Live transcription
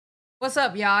What's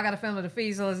up, y'all? I got a family to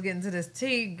feed, so let's get into this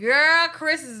tea. Girl,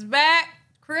 Chris is back.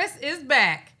 Chris is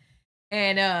back.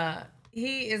 And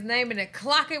he is naming it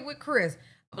Clock It with Chris.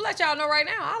 I'm gonna let y'all know right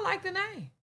now, I like the name.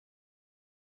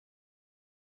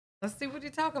 Let's see what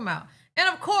you're talking about. And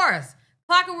of course,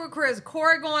 Clock It with Chris,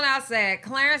 Corey going outside,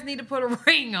 Clarence need to put a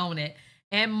ring on it,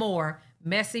 and more.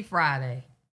 Messy Friday.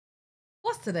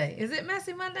 What's today? Is it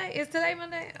Messy Monday? Is today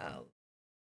Monday? Oh.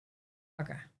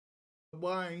 Okay.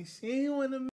 Boy, I ain't seen you in a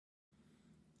minute.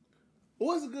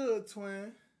 What's good,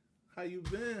 twin? How you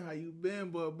been? How you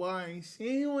been, boy, I ain't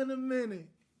seen you in a minute.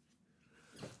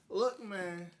 Look,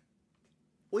 man,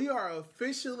 we are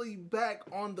officially back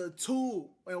on the tube,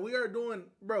 and we are doing,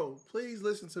 bro, please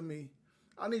listen to me.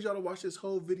 I need y'all to watch this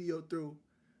whole video through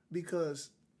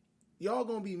because y'all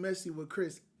gonna be messy with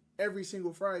Chris every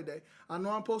single Friday. I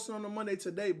know I'm posting on the Monday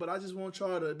today, but I just want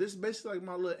y'all to, this is basically like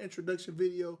my little introduction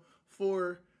video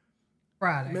for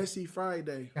Friday. Messy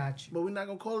Friday. Got you. But we're not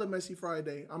gonna call it Messy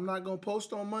Friday. I'm not gonna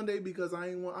post on Monday because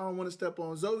I don't want to step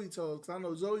on Zoe's toes. Because I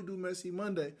know Zoe do Messy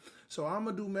Monday. So I'm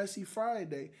gonna do Messy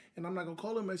Friday. And I'm not gonna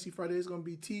call it Messy Friday. It's gonna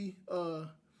be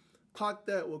Clock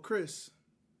That with Chris.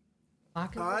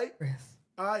 Clock It with Chris.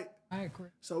 Alright. Alright, Chris.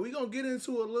 So we're gonna get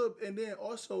into a little, and then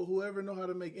also whoever know how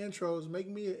to make intros, make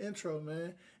me an intro,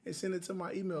 man. And send it to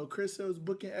my email,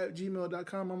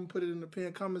 chrissellsbooking@gmail.com. I'm gonna put it in the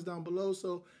pinned comments down below.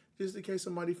 So just in case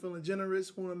somebody feeling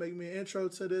generous, want to make me an intro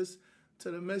to this,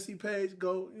 to the Messy page,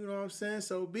 go, you know what I'm saying?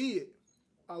 So be it.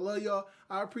 I love y'all.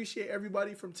 I appreciate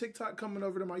everybody from TikTok coming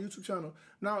over to my YouTube channel.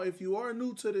 Now, if you are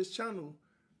new to this channel,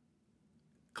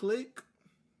 click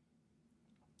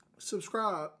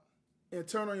subscribe and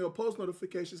turn on your post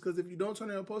notifications, because if you don't turn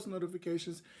on your post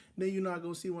notifications, then you're not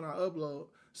going to see when I upload.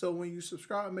 So when you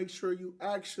subscribe, make sure you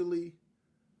actually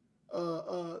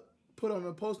put on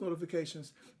the post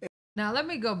notifications. Now, let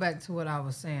me go back to what I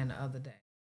was saying the other day.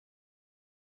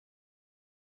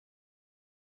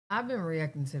 I've been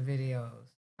reacting to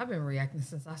videos. I've been reacting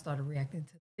since I started reacting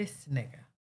to this nigga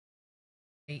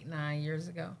 8, 9 years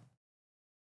ago.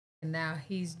 And now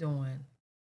he's doing.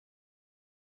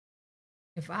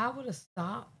 If I would have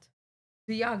stopped,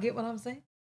 do y'all get what I'm saying?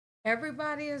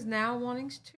 Everybody is now wanting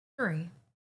to stream.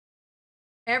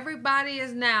 Everybody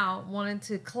is now wanting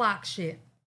to clock shit.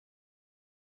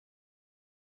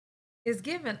 It's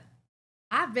given.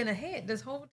 I've been ahead this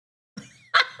whole time.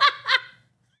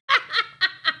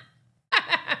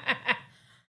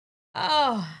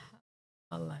 Oh,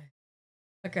 my life.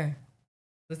 Okay.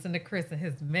 Listen to Chris and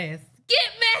his mess. Get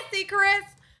messy, Chris.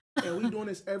 And we doing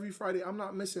this every Friday. I'm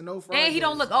not missing no Friday. And he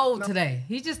don't look old today.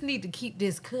 He just need to keep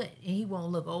this cut, and he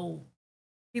won't look old.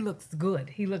 He looks good.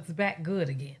 He looks back good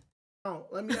again. Oh,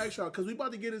 let me ask y'all, because we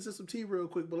about to get into some tea real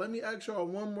quick, but let me ask y'all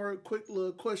one more quick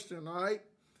little question, all right?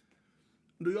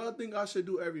 Do y'all think I should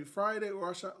do every Friday,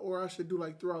 or I should do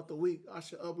like throughout the week? I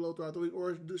should upload throughout the week,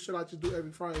 or should I just do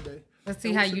every Friday? Let's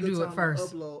see how you do it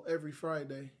first. Upload every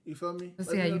Friday. You feel me?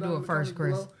 Let's see how you do it first,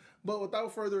 Chris. Below. But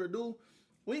without further ado,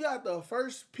 we got the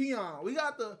first peon. We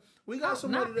got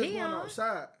somebody that's going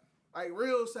outside, like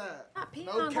real side. Not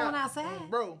peon going outside,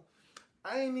 bro.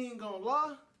 I ain't even gonna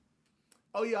lie.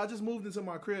 Oh yeah, I just moved into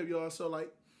my crib, y'all. So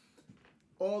like,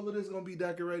 all of this gonna be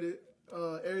decorated.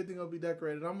 Everything gonna be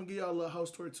decorated. I'm gonna give y'all a little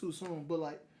house tour too soon, but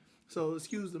like, so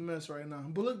excuse the mess right now.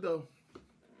 But look though,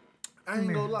 I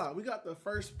ain't gonna lie. We got the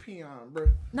first peon,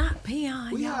 bro. Not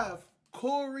peon. We have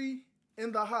Corey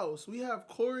in the house. We have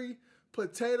Corey,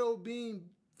 potato bean,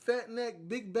 fat neck,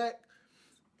 big back.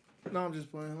 No, I'm just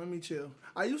playing. Let me chill.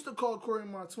 I used to call Corey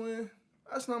my twin.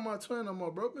 That's not my twin no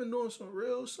more, bro. Been doing some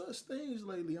real such things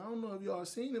lately. I don't know if y'all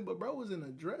seen it, but bro was in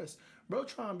a dress. Bro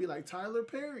trying to be like Tyler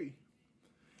Perry.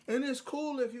 And it's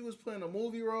cool if he was playing a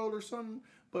movie role or something,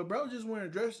 but bro just wearing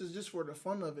dresses just for the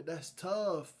fun of it. That's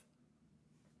tough.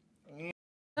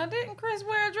 Now, didn't Chris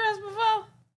wear a dress before?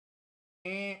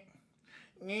 I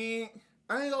ain't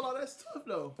gonna lie, that's tough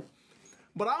though.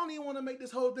 But I don't even want to make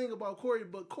this whole thing about Corey,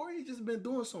 but Corey just been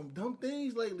doing some dumb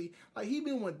things lately. Like, he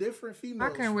been with different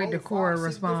females. I can't wait to Corey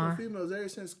respond. Different females ever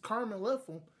since Carmen left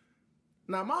him.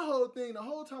 Now, my whole thing, the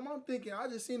whole time I'm thinking, I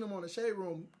just seen him on the shade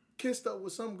room, kissed up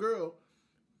with some girl.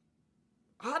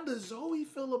 How does Zoe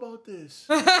feel about this?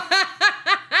 You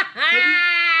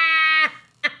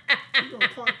gonna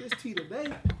clock this tea today?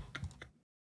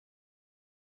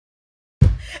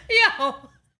 Yo,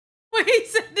 when he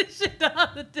said this shit the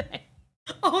other day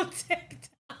on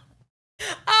TikTok.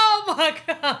 Oh my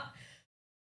God.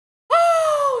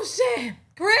 Oh shit.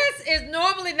 Chris is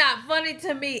normally not funny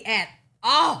to me at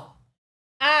all.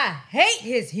 I hate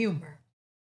his humor.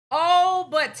 Oh,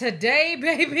 but today,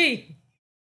 baby.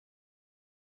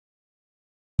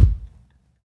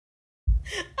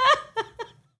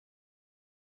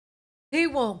 He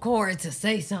want Corey to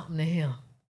say something to him.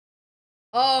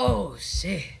 Oh,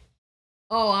 shit.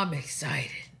 Oh, I'm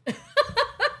excited.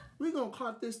 We gonna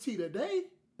clock this tea today.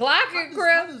 Clock it,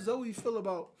 Chris. How does Zoe feel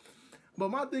about... But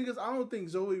my thing is, I don't think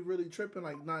Zoe really tripping.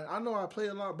 Like, nah, I know I play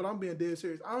a lot, but I'm being dead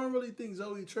serious. I don't really think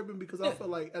Zoe tripping because I feel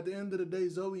like at the end of the day,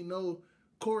 Zoe know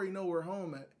Corey know where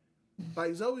home at.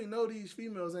 Like, Zoe know these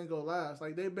females ain't gonna last.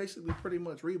 Like, they basically pretty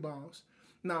much rebounds.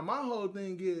 Now, my whole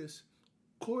thing is,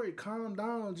 Corey, calm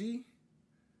down, G.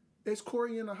 It's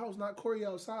Corey in the house, not Corey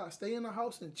outside. Stay in the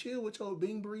house and chill with your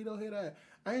bean burrito head ass.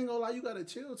 I ain't gonna lie, you gotta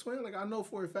chill, twin. Like, I know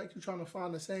for a fact you're trying to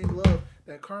find the same love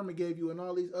that Carmen gave you and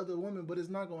all these other women, but it's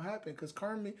not gonna happen because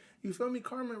Carmen, you feel me?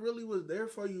 Carmen really was there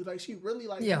for you. Like, she really,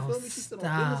 like, you feel me? She still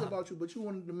on business about you, but you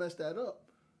wanted to mess that up.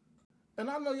 And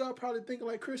I know y'all probably thinking,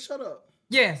 like, Chris, shut up.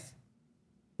 Yes.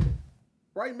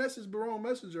 Right message, but wrong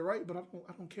messenger, right? But I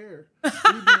don't care. We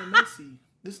being messy.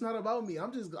 This is not about me.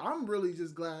 I'm really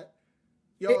just glad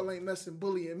y'all ain't messing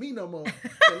bullying me no more.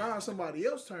 And now it's somebody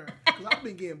else's turn. Because I've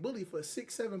been getting bullied for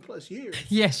 6-7+ years.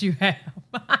 Yes, you have.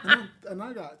 and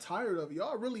I got tired of it.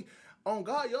 Y'all really, on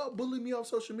God, y'all bully me off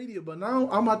social media. But now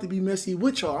I'm about to be messy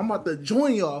with y'all. I'm about to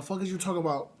join y'all. Fuck is you talking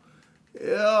about?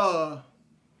 Yeah.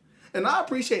 And I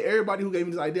appreciate everybody who gave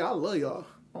me this idea. I love y'all.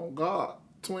 On God.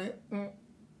 Twin.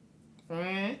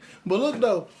 But look,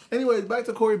 though. Anyways, back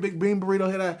to Corey Big Bean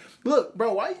Burrito Head. Look,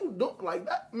 bro, why you doing like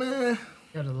that, man?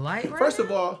 You're the light right First now?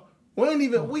 of all, we ain't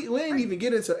even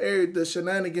get into the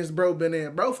shenanigans bro been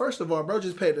in. Bro, first of all, bro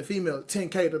just paid the female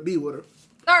 $10K to be with her.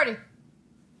 30.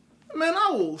 Man,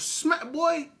 I will smack,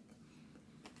 boy.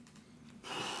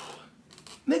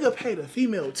 Nigga paid a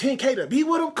female $10K to be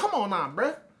with him? Come on now,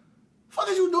 bruh. Fuck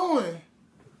is you doing?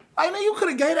 I know you could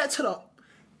have gave that to the...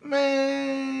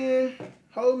 Man...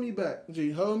 Hold me back,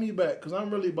 G. Hold me back. Because I'm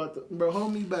really about to... Bro,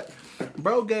 hold me back.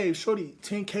 Bro gave Shorty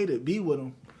 $10K to be with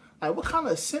him. Like, what kind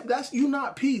of simp? That's... You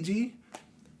not PG.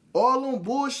 All them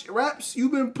bullshit raps you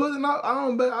been putting out.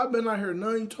 I've been out here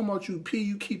none. You talking about you P.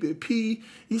 You keep it P.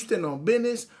 You stand on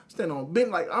business. Stand on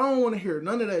business. Like, I don't want to hear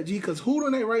none of that, G. Because who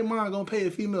in their right mind gonna pay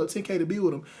a female $10K to be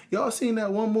with him? Y'all seen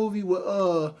that one movie with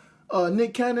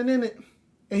Nick Cannon in it?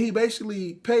 And he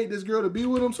basically paid this girl to be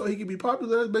with him so he could be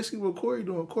popular. That's basically what Corey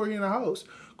doing. Corey in the house.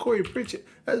 Corey Pritchett.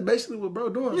 That's basically what bro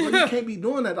doing. Bro, you can't be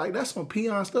doing that. Like, that's some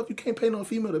peon stuff. You can't pay no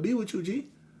female to be with you, G.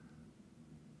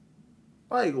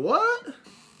 Like, what?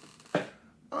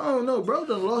 I don't know. Bro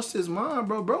done lost his mind,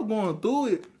 bro. Bro going through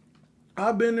it.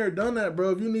 I've been there, done that,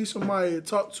 bro. If you need somebody to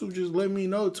talk to, just let me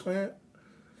know, twin.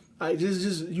 Like,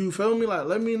 just you feel me? Like,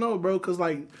 let me know, bro. Because,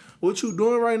 like, what you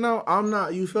doing right now, I'm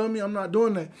not. You feel me? I'm not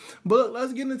doing that. But look,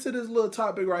 let's get into this little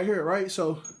topic right here, right?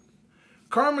 So,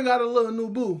 Carmen got a little new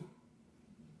boo.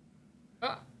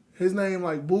 His name,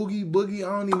 like, Boogie.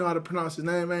 I don't even know how to pronounce his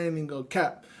name. I ain't even go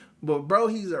cap. But, bro,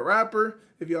 he's a rapper.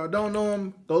 If y'all don't know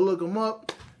him, go look him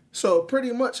up. So,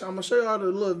 pretty much, I'm going to show y'all the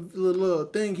little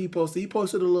thing he posted. He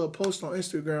posted a little post on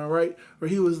Instagram, right? Where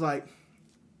he was like,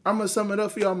 I'm going to sum it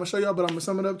up for y'all. I'm going to show y'all, but I'm going to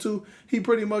sum it up too. He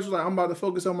pretty much was like, I'm about to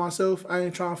focus on myself. I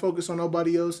ain't trying to focus on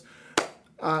nobody else.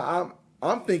 I'm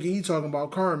thinking he talking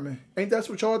about Carmen. Ain't that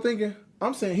what y'all thinking?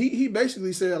 I'm saying he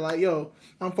basically said like, yo,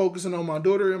 I'm focusing on my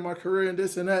daughter and my career and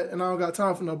this and that, and I don't got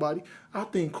time for nobody. I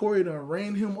think Corey done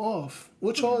ran him off.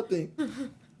 What y'all think?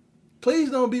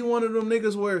 Please don't be one of them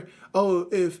niggas where, oh,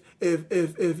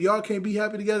 if y'all can't be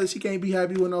happy together, she can't be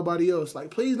happy with nobody else.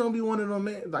 Like, please don't be one of them,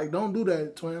 man. Like, don't do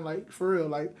that, twin. Like, for real.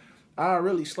 Like, I'll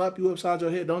really slap you upside your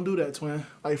head. Don't do that, twin.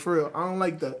 Like, for real. I don't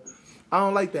like that. I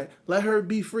don't like that. Let her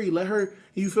be free. Let her,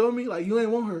 you feel me? Like, you ain't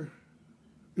want her.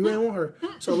 You ain't want her.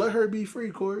 So let her be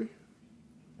free, Corey.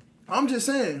 I'm just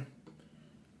saying.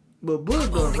 But Bush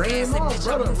done ran off,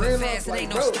 bro. Done ran off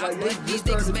like, bro. Like, they just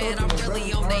started talking,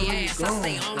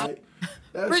 bro. Like,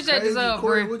 that's appreciate crazy, this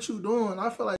Corey. bro. What you doing? I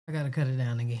feel like I gotta cut it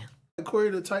down again. Corey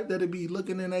the type that'd be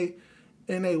looking in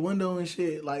a window and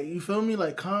shit. Like, you feel me?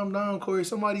 Like, calm down, Corey.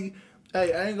 Somebody,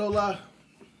 hey, I ain't gonna lie.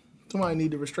 Somebody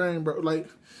need to restrain, bro. Like,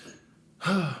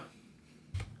 I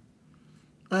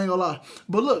ain't gonna lie.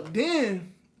 But look,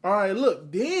 then, all right,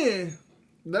 look, then,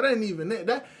 that ain't even it.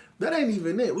 That ain't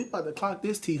even it. We about to clock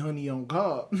this tea, honey, on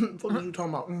God. What are you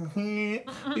talking about? We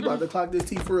about to clock this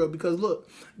tea for real. Because look,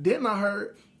 then I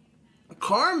heard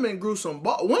Carmen grew some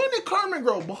balls. When did Carmen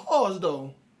grow balls,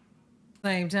 though?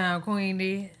 Same time Queen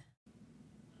did.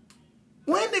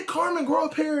 When did Carmen grow a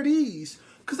pair of these?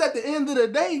 Because at the end of the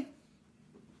day,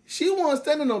 she wasn't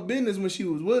standing on business when she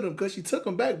was with him because she took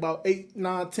him back about 8,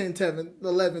 9, 10,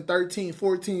 11, 13,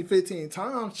 14, 15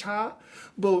 times, child.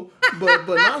 But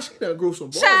now she done grew some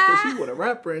balls because she was a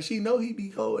rapper and she know he be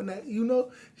holding that, you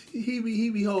know, he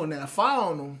be holding that fire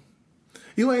on him.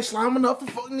 You ain't slime enough for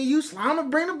fucking you, slime to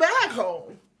bring the bag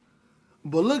home.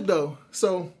 But look though,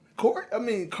 so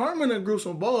Carmen done grew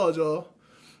some balls, y'all.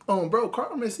 Bro,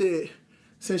 Carmen said,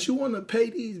 since you want to pay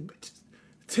these bitches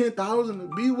 $10,000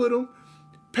 to be with them,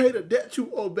 pay the debt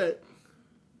you owe back.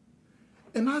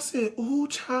 And I said, ooh,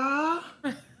 child.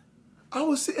 I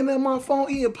was sitting at my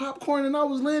phone eating popcorn and I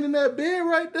was laying in that bed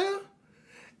right there.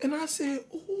 And I said,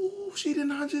 ooh, she did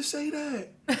not just say that.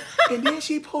 And then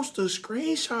she posted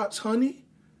screenshots, honey.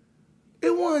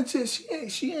 It wasn't just,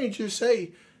 she ain't just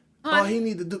say, all he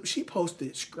need to do. She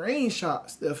posted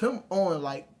screenshots of him on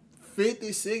like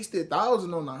 50,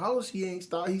 60,000 on the house. He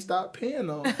stopped paying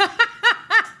on.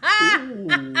 Ooh.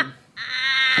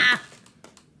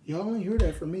 Y'all ain't hear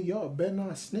that from me. Y'all better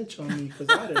not snitch on me because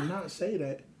I did not say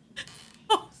that.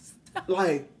 Oh, stop.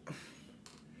 Like,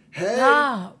 hey.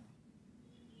 Stop.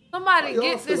 Somebody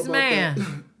get this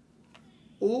man.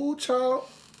 Ooh, child.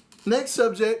 Next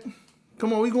subject.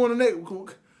 Come on, we going to next.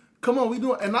 Come on, we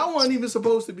doing. And I wasn't even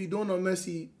supposed to be doing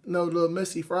little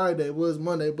messy Friday. It was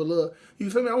Monday, but look,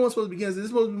 you feel me? I wasn't supposed to begin. This is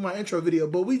supposed to be my intro video,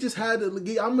 but we just had to.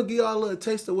 I'm gonna give y'all a little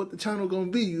taste of what the channel gonna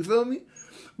be. You feel me?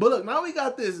 But look, now we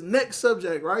got this next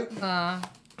subject, right?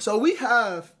 So we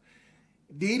have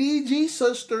DDG's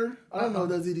sister. I don't know if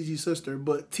that's DDG's sister,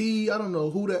 but T. I don't know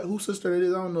whose sister it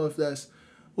is. I don't know if that's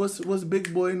what's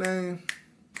big boy name.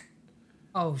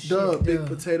 Oh shit, Dub, big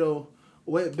potato,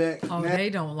 wetback. Oh, they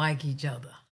don't like each other.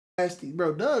 Nasty,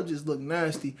 bro. Dub just look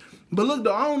nasty. But look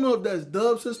though, I don't know if that's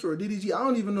Dub's sister or DDG. I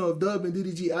don't even know if Dub and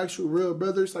DDG actual real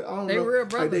brothers. Like I don't know. They real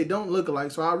brothers. Like they don't look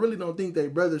alike. So I really don't think they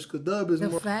brothers because Dub is the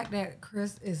more. The fact that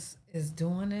Chris is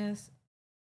doing this,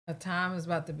 a time is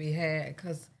about to be had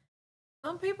because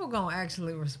some people gonna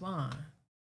actually respond,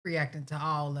 reacting to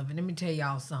all of it. Let me tell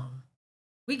y'all something.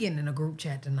 We getting in a group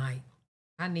chat tonight.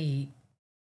 I need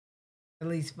at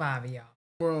least 5 of y'all.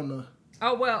 We're on the.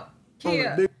 Oh well,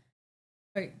 Kia.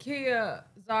 Wait, Kia,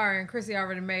 Zara, and Chrissy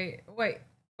already made. Wait,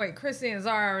 Chrissy and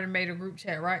Zara already made a group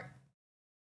chat, right?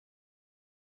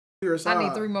 Side, I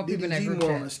need 3 more people in that group more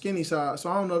chat. On the skinny side,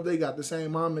 so I don't know if they got the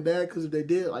same mom and dad. Because if they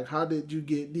did, like, how did you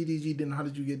get DDG? Then how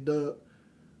did you get Dub?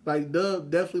 Like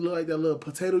Dub definitely looked like that little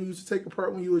potato you used to take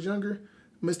apart when you was younger.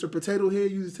 Mr. Potato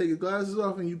Head used to take his glasses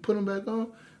off and you put them back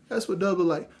on. That's what Dub looked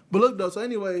like. But look though, so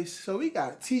anyways, so we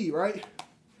got T, right?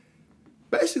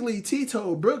 Basically, T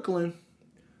told Brooklyn,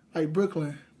 like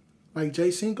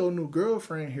Jay Cinco new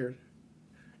girlfriend here.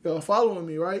 Y'all following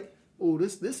me, right? Oh,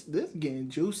 this getting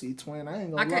juicy, twin. I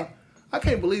ain't gonna lie. I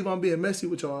can't believe I'm being messy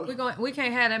with y'all. We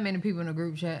can't have that many people in the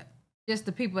group chat. Just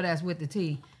the people that's with the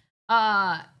T.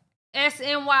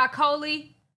 SNY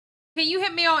Coley. Can you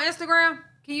hit me on Instagram?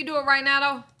 Can you do it right now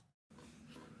though?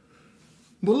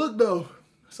 But look though,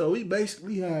 so we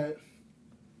basically got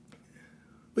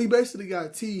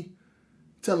T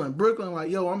telling Brooklyn, like,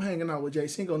 yo, I'm hanging out with Jay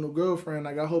Cinco, new girlfriend.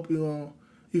 Like, I hope you don't,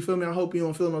 you feel me? I hope you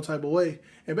don't feel no type of way.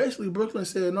 And basically, Brooklyn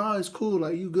said, nah, it's cool.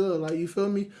 Like, you good. Like, you feel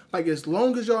me? Like, as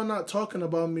long as y'all not talking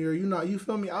about me or you not, you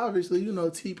feel me? Obviously, you know,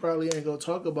 T probably ain't gonna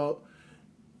talk about,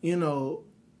 you know,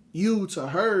 you to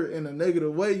her in a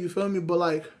negative way. You feel me? But,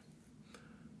 like,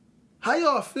 how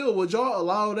y'all feel? Would y'all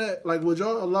allow that? Like, would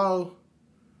y'all allow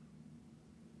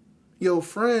your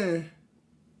friend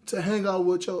to hang out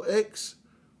with your ex?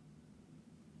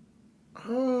 I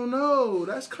don't know.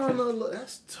 That's tough.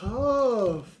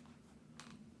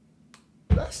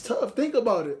 That's tough. Think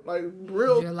about it. Like,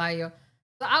 real. You're like, so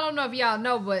I don't know if y'all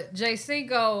know, but Jay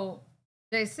Cinco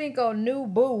new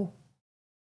boo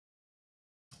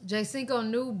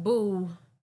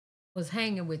was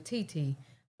hanging with TITI.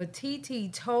 But TITI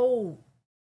told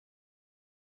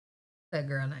that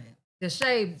girl name, the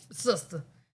Shade sister,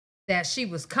 that she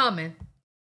was coming.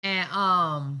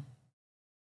 And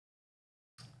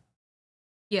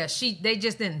yeah, they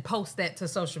just didn't post that to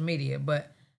social media,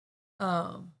 but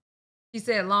she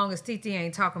said as long as TT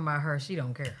ain't talking about her, she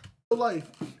don't care. Life.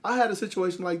 I had a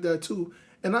situation like that too.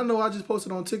 And I know I just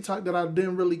posted on TikTok that I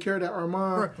didn't really care that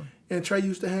Armand and Trey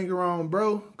used to hang around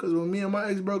bro. Because when me and my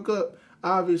ex broke up,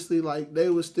 obviously like they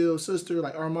was still sisters.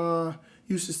 Like Armand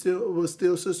was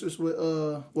still sisters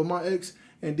with my ex.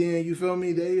 And then, you feel me,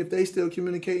 if they still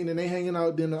communicating and they hanging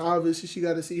out, then obviously she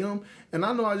got to see him. And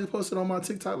I know I just posted on my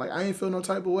TikTok, like, I ain't feel no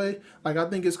type of way. Like, I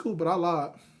think it's cool, but I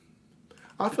lied.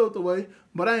 I felt the way,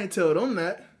 but I ain't tell them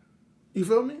that. You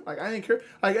feel me? Like, I ain't care.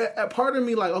 Like, a part of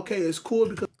me, like, okay, it's cool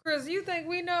because... Chris, you think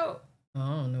we know? I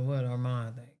don't know what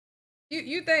Armand think.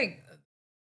 You think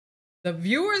the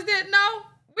viewers didn't know?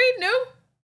 We knew.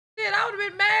 Shit, I would have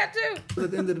been mad too.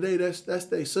 At the end of the day, that's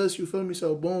they sus, you feel me?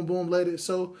 So boom, boom, let it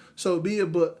so be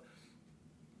it. But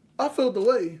I felt the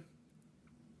way.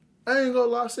 I ain't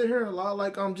gonna lie, sit here and lie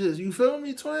like I'm just, you feel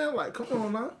me, twin? Like, come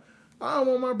on now. I don't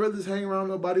want my brothers hanging around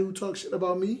nobody who talk shit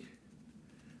about me.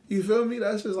 You feel me?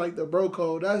 That's just like the bro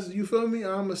code. That's, you feel me?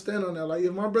 I'm gonna stand on that. Like,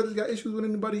 if my brothers got issues with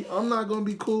anybody, I'm not gonna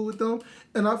be cool with them.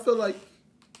 And I feel like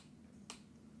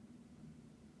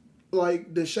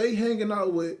the Shay hanging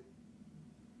out with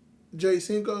Jay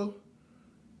Cinco,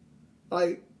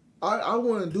 like, I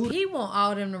want to do that. He want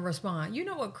all them to respond. You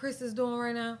know what Chris is doing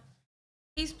right now?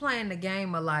 He's playing the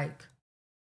game of like,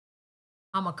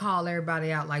 I'm going to call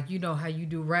everybody out. Like, you know how you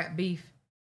do rap beef?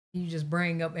 You just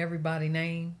bring up everybody's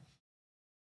name.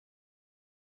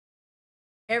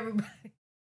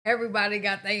 Everybody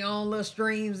got their own little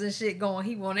streams and shit going.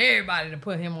 He want everybody to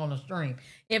put him on the stream.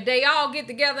 If they all get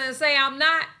together and say I'm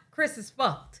not, Chris is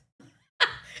fucked.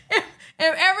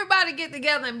 If everybody get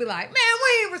together and be like, man,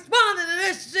 we ain't responding to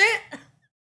this shit,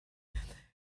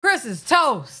 Chris is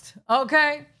toast,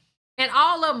 okay? And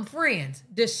all of them friends.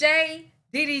 Deshae,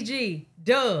 DDG,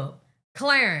 Dub,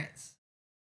 Clarence,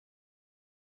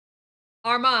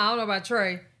 Armand, I don't know about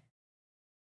Trey.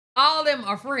 All of them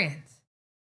are friends.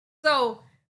 So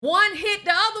one hit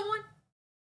the other one,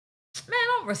 man,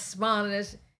 don't respond to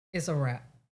this. It's a wrap.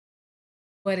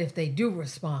 But if they do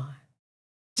respond,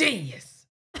 genius.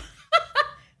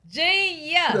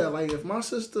 Genius. Yeah, like, if my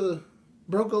sister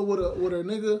broke up with her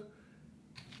nigga,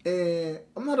 and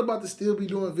I'm not about to still be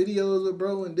doing videos with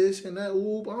bro and this and that.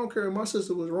 Whoop, I don't care if my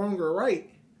sister was wrong or right.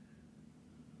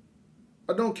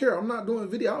 I don't care. I'm not doing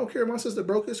video. I don't care if my sister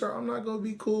broke his heart. I'm not gonna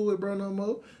be cool with bro no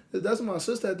more. That's my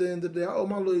sister at the end of the day. I owe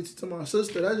my loyalty to my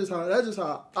sister. That's just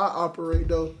how I operate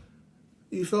though.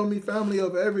 You feel me? Family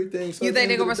over everything. So you think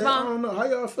they gonna respond? I don't know. How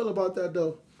y'all feel about that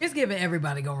though? It's giving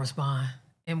everybody gonna respond.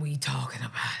 And we talking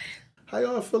about it. How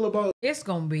y'all feel about? It's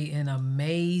gonna be an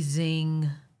amazing,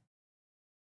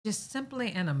 just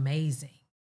simply an amazing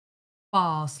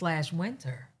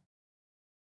fall/winter.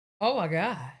 Oh my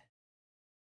God.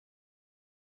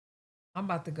 I'm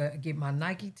about to go get my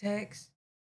Nike text.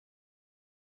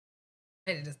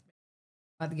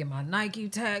 About to get my Nike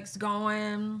text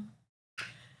going.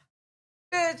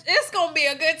 Bitch, it's gonna be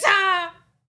a good time.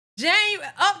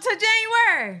 Up to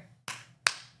January.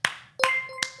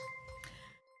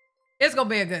 It's gonna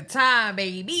be a good time,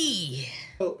 baby.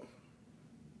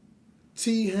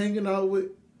 T hanging out with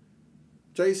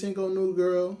Jay Cinco new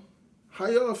girl. How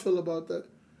y'all feel about that?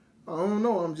 I don't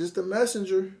know. I'm just a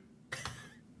messenger.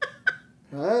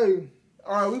 Hey.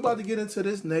 All right, we about to get into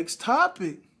this next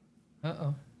topic.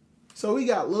 Uh-oh. So we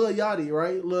got Lil Yachty,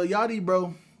 right? Lil Yachty,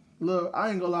 bro. I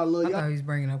ain't gonna lie, Lil Yachty. I thought he was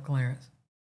bringing up Clarence.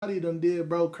 Yachty done did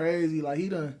bro crazy. Like, he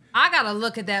done. I gotta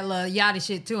look at that Lil Yachty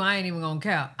shit too. I ain't even gonna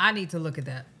count. I need to look at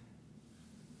that.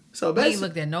 So basically, he ain't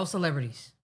looked at no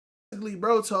celebrities. Basically,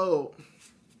 bro told,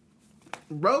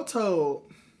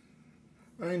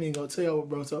 I ain't even gonna tell you what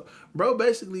bro told. Bro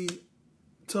basically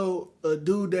told a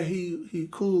dude that he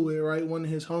cool with, right? One of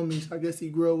his homies. I guess he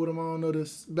grew up with him. I don't know the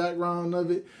background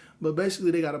of it. But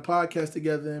basically, they got a podcast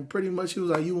together. And pretty much, he was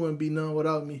like, you wouldn't be none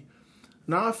without me.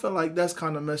 Now, I feel like that's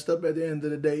kind of messed up at the end of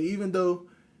the day. Even though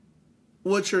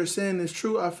what you're saying is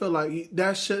true, I feel like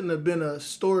that shouldn't have been a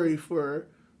story for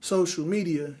social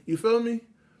media. You feel me?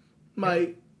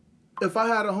 Like, if I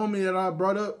had a homie that I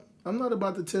brought up, I'm not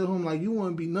about to tell him, like, you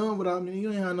wouldn't be none without me.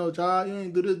 You ain't have no job. You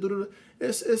ain't do this, do that.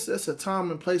 It's a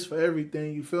time and place for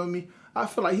everything. You feel me? I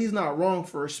feel like he's not wrong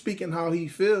for speaking how he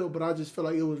feel, but I just feel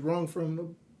like it was wrong for him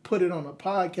to put it on a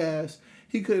podcast.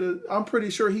 He could have, I'm pretty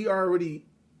sure he already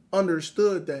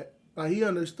understood that. Like, he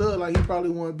understood, like, he probably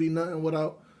wouldn't be nothing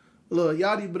without Lil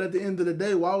Yachty. But at the end of the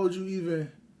day, why would you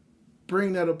even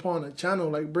bring that upon a channel?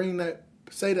 Like,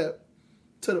 say that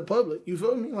to the public. You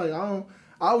feel me? Like,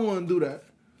 I wouldn't do that.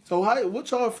 So what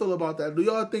y'all feel about that? Do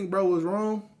y'all think bro was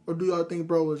wrong, or do y'all think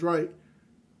bro was right?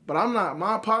 But I'm not,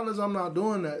 my partners, I'm not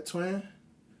doing that, twin.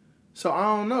 So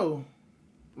I don't know.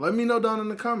 Let me know down in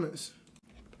the comments.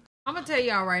 I'm gonna tell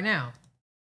y'all right now,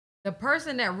 the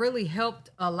person that really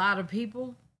helped a lot of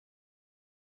people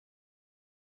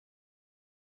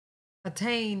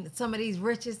attain some of these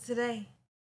riches today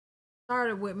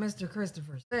started with Mr.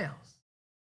 Christopher Sales.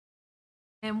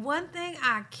 And one thing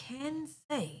I can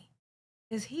say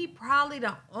is he probably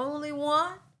the only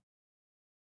one.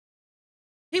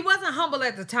 He wasn't humble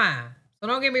at the time, so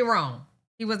don't get me wrong.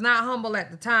 He was not humble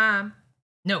at the time.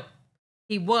 No,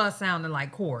 he was sounding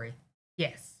like Corey.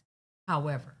 Yes.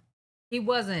 However, he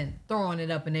wasn't throwing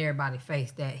it up in everybody's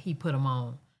face that he put him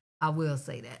on. I will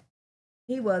say that.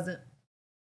 He wasn't.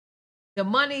 The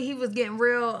money, he was getting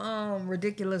real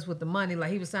ridiculous with the money.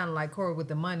 Like, he was sounding like Corey with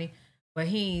the money, but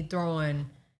he ain't throwing,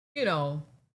 you know,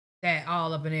 that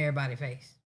all up in everybody's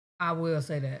face. I will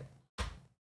say that.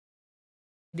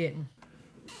 He didn't.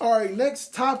 All right,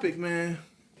 next topic, man.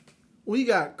 We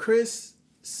got Chris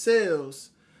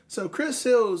Sales. So Chris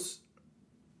Sales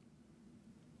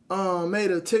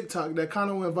made a TikTok that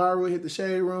kind of went viral, hit the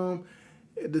shade room.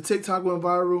 The TikTok went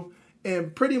viral.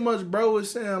 And pretty much bro was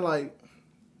saying like,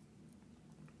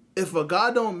 if a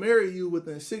guy don't marry you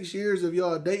within 6 years of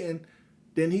y'all dating,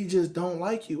 then he just don't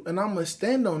like you. And I'm going to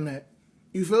stand on that.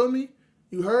 You feel me?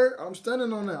 You heard? I'm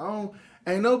standing on that.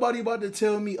 Ain't nobody about to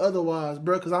tell me otherwise,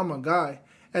 bro, because I'm a guy.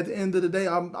 At the end of the day,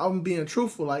 I'm being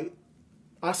truthful. Like,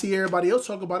 I see everybody else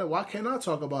talk about it. Why can't I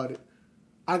talk about it?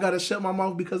 I got to shut my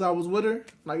mouth because I was with her?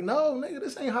 Like, no, nigga,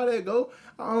 this ain't how that go.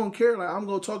 I don't care. Like, I'm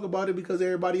going to talk about it because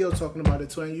everybody else talking about it,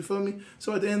 twin. You feel me?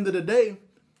 So at the end of the day,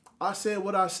 I said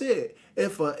what I said.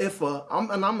 I'm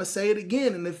gonna say it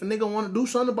again. And if a nigga want to do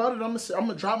something about it, I'm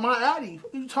gonna drop my addy.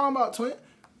 What you talking about, twin?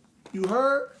 You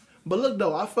heard? But look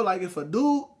though, I feel like if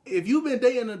you've been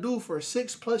dating a dude for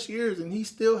 6+ years and he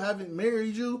still haven't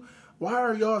married you, why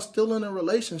are y'all still in a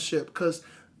relationship? Cause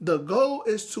the goal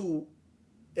is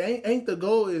ain't the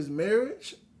goal is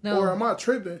marriage? No. Or am I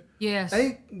tripping? Yes.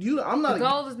 I'm not. The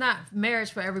goal is not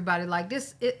marriage for everybody. Like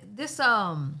this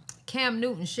Cam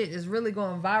Newton shit is really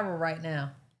going viral right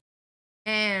now.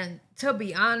 And to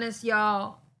be honest,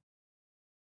 y'all,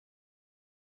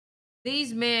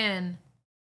 these men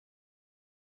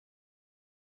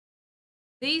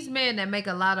that make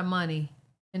a lot of money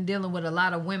and dealing with a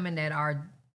lot of women that are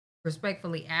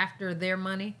respectfully after their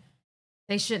money,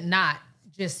 they should not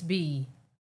just be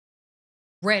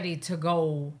ready to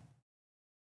go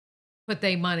put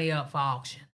their money up for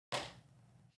auction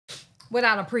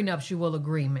without a prenuptial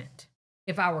agreement.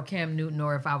 If I were Cam Newton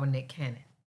or if I were Nick Cannon.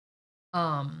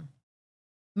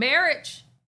 Marriage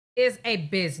is a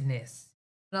business.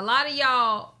 And a lot of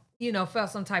y'all, felt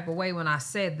some type of way when I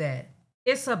said that.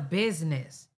 It's a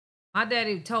business. My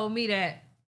daddy told me that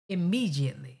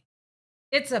immediately.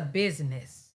 It's a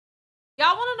business.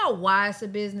 Y'all want to know why it's a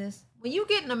business? When you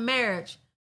get in a marriage,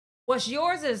 what's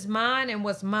yours is mine and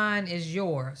what's mine is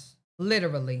yours.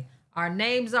 Literally. Our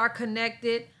names are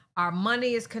connected. Our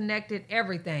money is connected.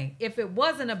 Everything. If it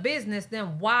wasn't a business,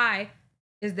 then why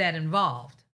is that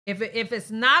involved? If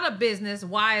it's not a business,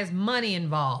 why is money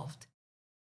involved?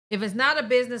 If it's not a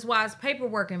business, why is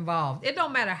paperwork involved? It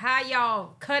don't matter how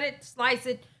y'all cut it, slice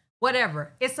it,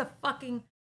 whatever. It's a fucking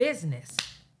business.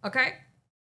 Okay?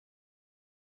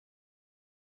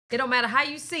 It don't matter how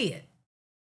you see it.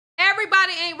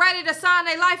 Everybody ain't ready to sign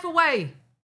their life away.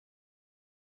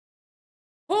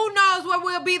 Who knows where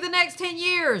we'll be the next 10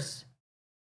 years?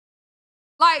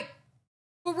 Like,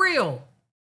 for real.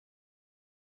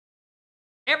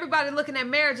 Everybody looking at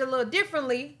marriage a little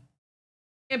differently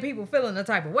and people feeling the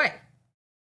type of way.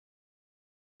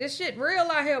 This shit real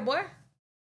out here, boy.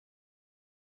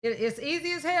 It's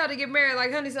easy as hell to get married.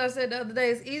 Like Honey said the other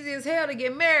day, it's easy as hell to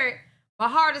get married, but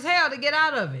hard as hell to get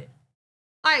out of it.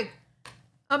 Like,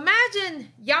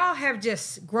 imagine y'all have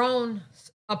just grown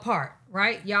apart,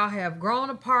 right? Y'all have grown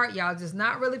apart. Y'all just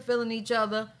not really feeling each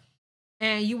other.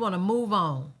 And you want to move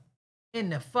on.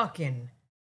 And the fucking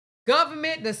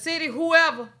government, the city,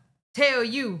 whoever, tell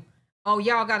you, oh,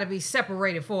 y'all got to be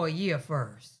separated for a year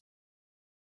first.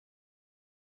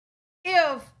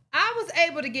 If I was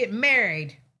able to get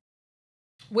married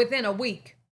within a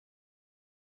week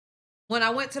when I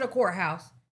went to the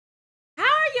courthouse, how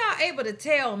are y'all able to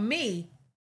tell me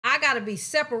I got to be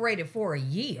separated for a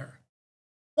year?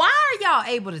 Why are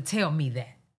y'all able to tell me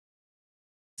that?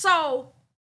 So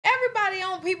everybody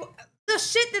on people, the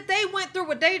shit that they went through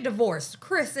with their divorce,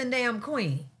 Chris and damn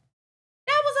Queen,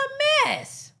 that was a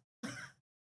mess.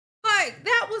 Like,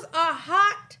 that was a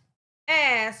hot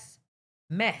ass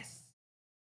mess.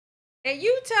 And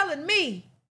you telling me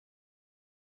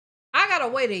I gotta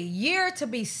wait a year to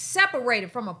be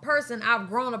separated from a person I've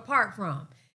grown apart from?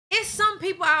 It's some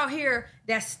people out here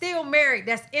that's still married,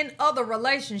 that's in other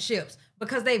relationships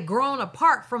because they've grown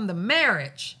apart from the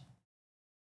marriage,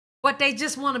 but they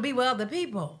just want to be with other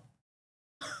people.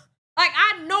 Like,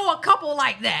 I know a couple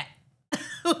like that.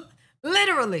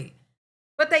 Literally.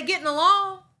 But they getting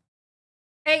along.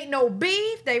 Ain't no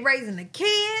beef. They raising the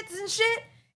kids and shit.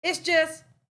 It's just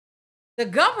the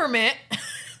government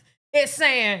is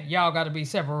saying, y'all got to be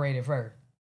separated first.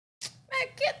 Man,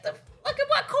 look at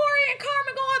what Corey and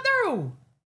Carmen going through.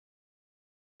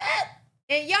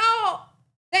 And y'all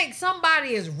think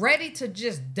somebody is ready to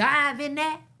just dive in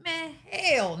that? Man,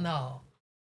 hell no.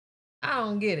 I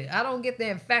don't get it. I don't get the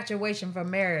infatuation for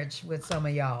marriage with some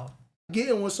of y'all.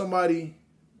 Getting with somebody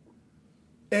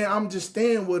and I'm just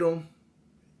staying with them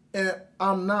and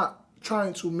I'm not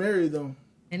trying to marry them.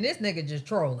 And this nigga just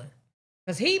trolling.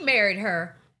 Because he married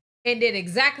her and did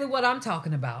exactly what I'm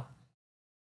talking about.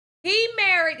 He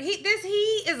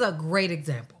is a great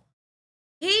example.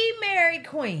 He married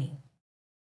Queen.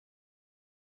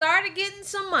 Started getting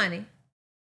some money.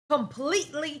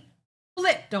 completely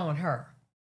flipped on her,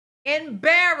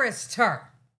 embarrassed her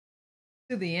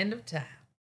to the end of time.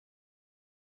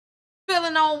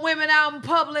 Filling on women out in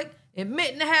public,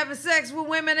 admitting to having sex with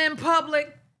women in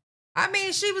public. I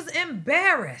mean, she was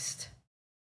embarrassed.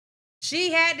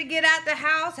 She had to get out the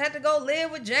house, had to go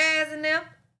live with Jazz and them.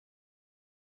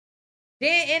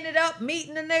 Then ended up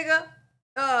meeting the nigga,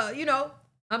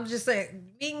 I'm just saying,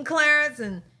 meeting Clarence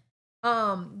and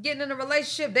getting in a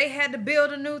relationship. They had to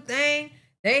build a new thing.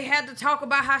 They had to talk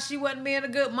about how she wasn't being a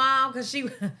good mom because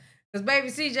baby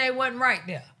CJ wasn't right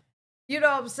there. You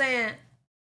know what I'm saying?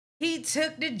 He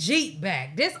took the Jeep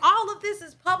back. All of this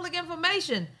is public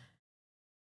information.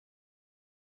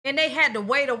 And they had to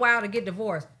wait a while to get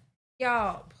divorced.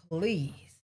 Y'all, please.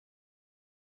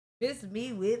 Miss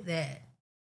me with that.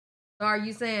 So are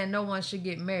you saying no one should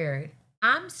get married?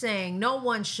 I'm saying no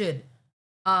one should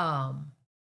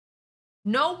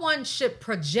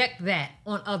project that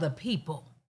on other people.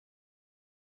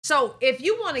 So if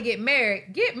you want to get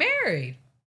married, get married.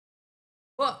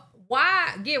 Well,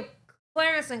 why give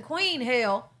Clarence and Queen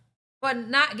hell for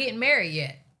not getting married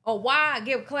yet? Or why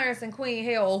give Clarence and Queen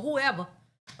hell or whoever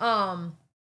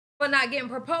for not getting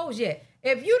proposed yet?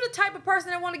 If you the type of person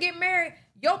that want to get married,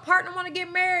 your partner want to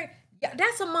get married,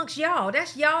 that's amongst y'all.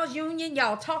 That's y'all's union.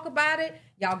 Y'all talk about it.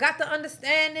 Y'all got the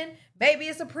understanding. Maybe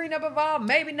it's a prenup involved,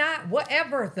 maybe not.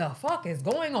 Whatever the fuck is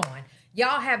going on,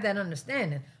 y'all have that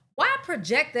understanding. Why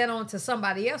project that onto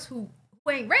somebody else who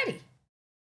ain't ready?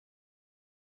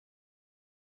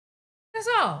 That's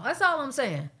all. That's all I'm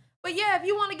saying. But yeah, if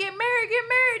you want to get married,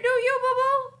 do you,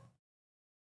 boo-boo?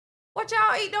 What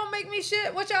y'all eat don't make me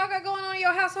shit. What y'all got going on in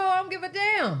your household, I don't give a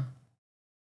damn.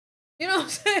 You know what I'm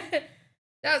saying?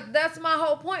 That's my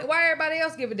whole point. Why everybody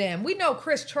else give a damn? We know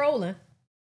Chris trolling.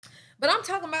 But I'm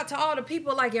talking about to all the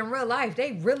people like in real life,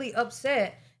 they really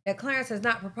upset that Clarence has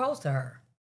not proposed to her.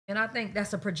 And I think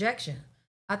that's a projection.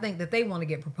 I think that they want to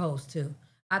get proposed to.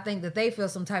 I think that they feel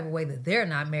some type of way that they're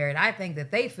not married. I think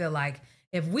that they feel like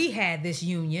if we had this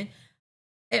union,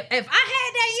 if I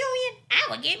had that union, I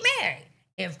would get married.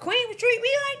 If Queen would treat me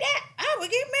like that, I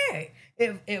would get married.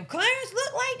 If Clarence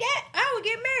looked like that, I would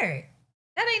get married.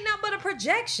 That ain't nothing but a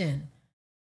projection.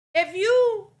 If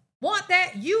you want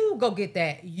that, you go get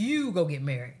that. You go get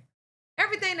married.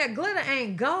 Everything that glitter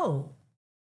ain't gold.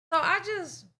 So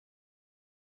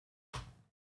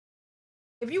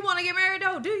if you want to get married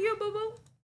though, do you, boo-boo?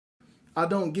 I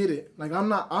don't get it. Like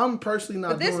I'm personally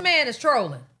not. But this man is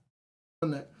trolling.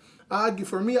 That. I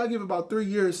give about 3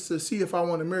 years to see if I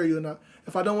want to marry you or not.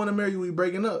 If I don't want to marry you, we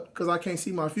breaking up because I can't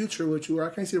see my future with you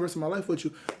or I can't see the rest of my life with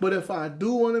you. But if I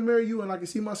do want to marry you and I can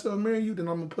see myself marrying you, then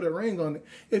I'm gonna put a ring on it.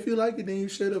 If you like it, then you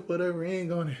should have put a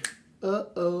ring on it.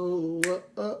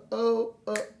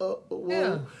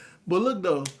 Yeah. But look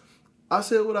though, I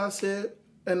said what I said,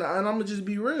 and I'm gonna just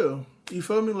be real. You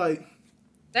feel me? Like,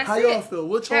 that's how y'all feel?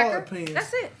 What's y'all opinions?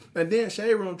 That's it. And then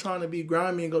Shade Room trying to be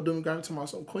grimy and go do me grimy to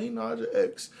myself. Queen Naja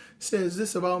X says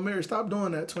this about marriage. Stop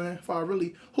doing that, twin.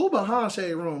 Who behind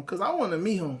Shade Room? Because I want to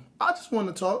meet him. I just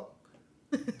want to talk.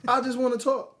 I just want to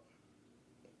talk.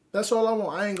 That's all I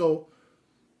want. I ain't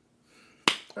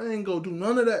go do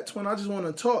none of that, twin. I just want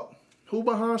to talk. Who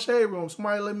behind Shade Room?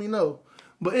 Somebody let me know.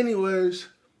 But anyways,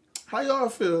 how y'all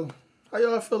feel? How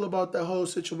y'all feel about that whole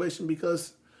situation?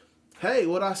 Because, hey,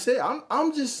 what I said,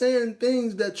 I'm just saying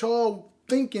things that y'all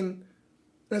thinking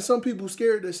and some people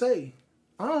scared to say.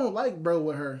 I don't like bro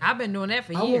with her. I've been doing that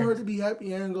for years. I want her to be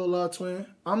happy. I ain't gonna lie, twin.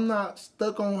 I'm not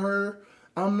stuck on her.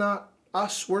 I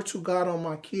swear to God on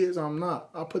my kids, I'm not.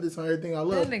 I put this on everything I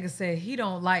love. That nigga said he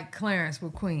don't like Clarence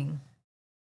with Queen.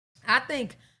 I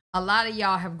think a lot of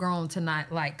y'all have grown to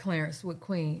not like Clarence with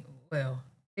Queen. Well,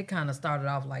 it kind of started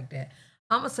off like that.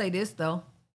 I'm gonna say this though.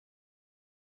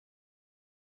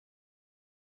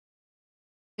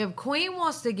 If Queen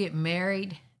wants to get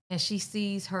married and she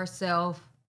sees herself,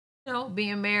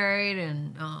 being married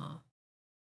and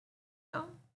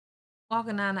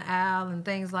walking down the aisle and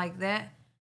things like that,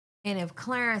 and if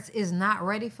Clarence is not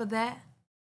ready for that,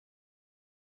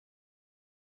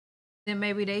 then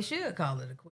maybe they should call it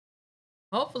a quit.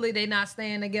 Hopefully they're not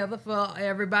staying together for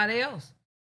everybody else.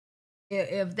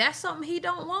 If that's something he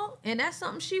don't want and that's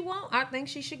something she want, I think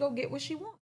she should go get what she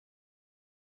wants.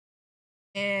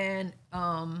 And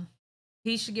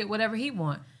he should get whatever he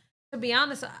want. To be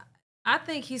honest, I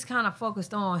think he's kind of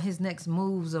focused on his next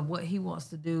moves of what he wants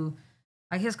to do,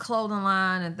 like his clothing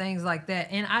line and things like that.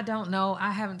 And I don't know.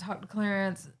 I haven't talked to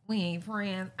Clarence. We ain't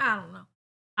friends. I don't know.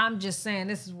 I'm just saying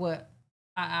this is what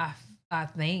I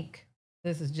think.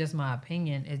 This is just my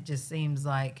opinion. It just seems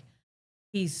like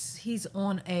he's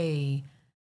on a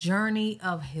journey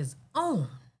of his own,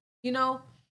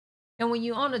 And when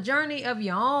you're on a journey of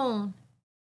your own,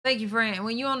 thank you, friend.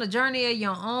 When you're on a journey of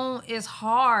your own, it's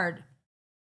hard.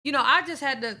 You know, I just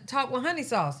had to talk with Honey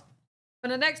Sauce. For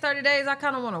the next 30 days, I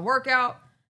kind of want to work out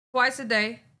twice a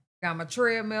day. Got my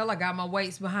treadmill. I got my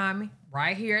weights behind me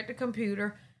right here at the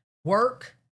computer.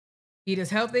 Work, eat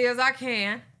as healthy as I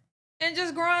can, and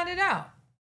just grind it out.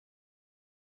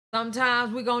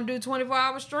 Sometimes we're going to do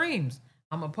 24-hour streams.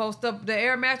 I'm going to post up the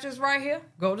air mattress right here.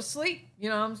 Go to sleep. You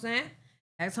know what I'm saying?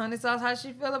 Ask Honey Sauce how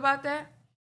she feel about that.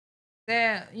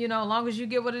 That, you know, as long as you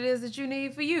get what it is that you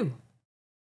need for you.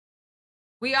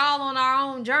 We all on our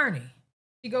own journey.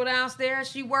 She go downstairs,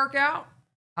 she work out.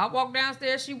 I walk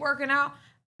downstairs, she working out.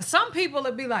 Some people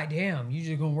would be like, damn, you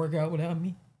just gonna work out without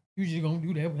me? You just gonna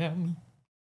do that without me?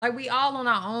 Like, we all on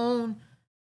our own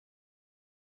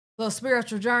little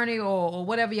spiritual journey or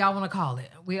whatever y'all want to call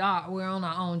it. We're on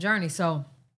our own journey. So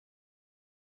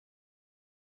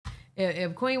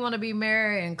if Queen want to be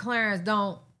married and Clarence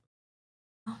don't,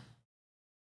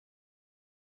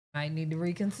 might need to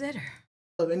reconsider.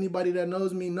 Anybody that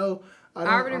knows me know I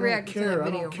don't care. I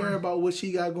don't care about what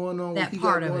she got going on, what he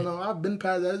got going on. I've been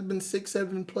past that. It's been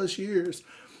 6-7+ years.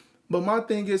 But my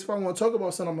thing is, if I want to talk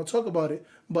about something, I'm going to talk about it.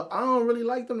 But I don't really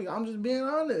like them. I'm just being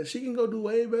honest. She can go do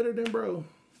way better than bro.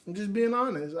 I'm just being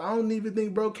honest. I don't even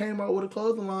think bro came out with a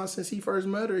clothing line since he first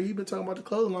met her. He been talking about the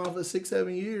clothing line for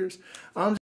 6-7 years.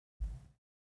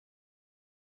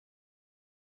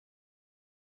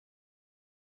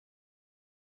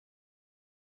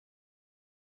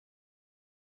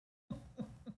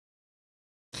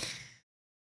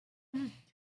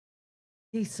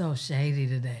 He's so shady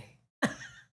today.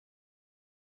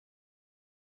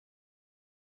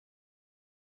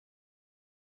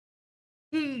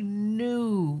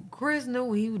 Chris knew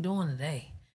what he was doing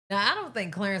today. Now, I don't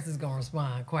think Clarence is going to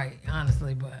respond, quite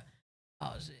honestly, but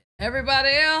oh shit. Everybody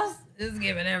else is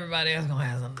giving everybody else going to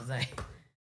have something to say.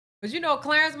 But you know,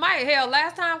 Clarence might, hell,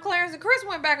 last time Clarence and Chris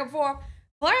went back and forth,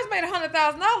 Clarence made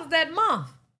 $100,000 that month.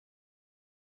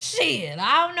 Shit,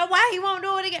 I don't know why he won't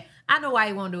do it again. I know why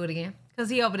he won't do it again. Because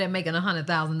he over there making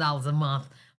 $100,000 a month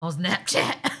on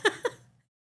Snapchat.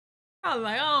 I was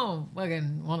like, I don't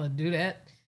fucking want to do that.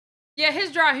 Yeah,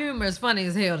 his dry humor is funny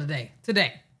as hell today.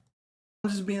 I'm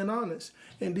just being honest.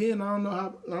 And then I don't know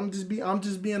how, I'm just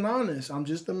being honest. I'm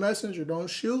just a messenger. Don't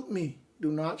shoot me.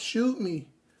 Do not shoot me.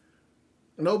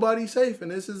 Nobody's safe. And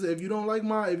this is, if you don't like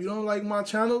my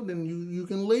channel, then you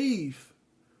can leave.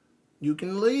 You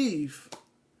can leave.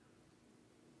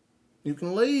 You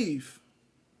can leave.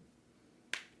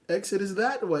 Exit is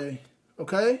that way.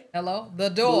 Okay? Hello? The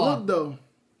door. But look though.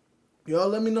 Y'all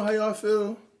let me know how y'all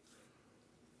feel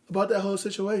about that whole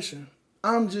situation.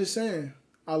 I'm just saying.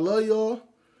 I love y'all.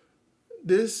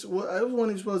 It wasn't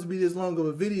even supposed to be this long of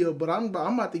a video, but I'm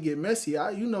about to get messy. I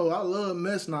love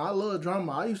mess now. I love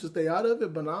drama. I used to stay out of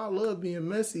it, but now I love being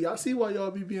messy. I see why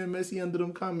y'all be being messy under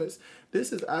them comments.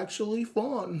 This is actually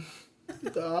fun.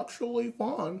 It's actually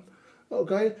fun.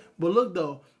 Okay? But look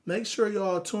though, make sure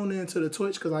y'all tune in to the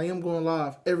Twitch because I am going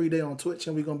live every day on Twitch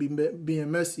and we're going to be being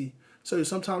messy. So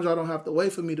sometimes y'all don't have to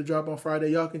wait for me to drop on Friday.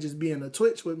 Y'all can just be in the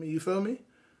Twitch with me. You feel me?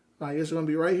 Like, it's going to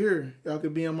be right here. Y'all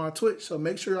can be on my Twitch. So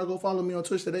make sure y'all go follow me on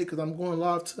Twitch today because I'm going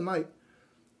live tonight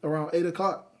around 8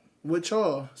 o'clock with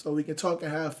y'all. So we can talk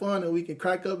and have fun and we can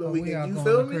crack up and we can, you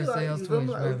feel me? Like, we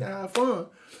can have fun.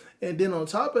 And then on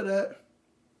top of that,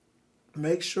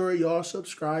 make sure y'all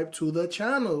subscribe to the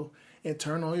channel and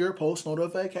turn on your post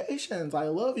notifications. I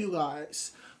love you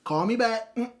guys. Call me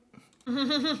back.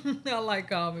 I like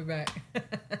call me back.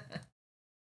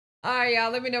 All right, y'all.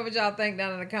 Let me know what y'all think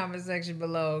down in the comment section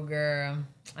below, girl.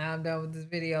 I'm done with this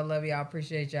video. Love y'all.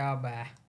 Appreciate y'all. Bye.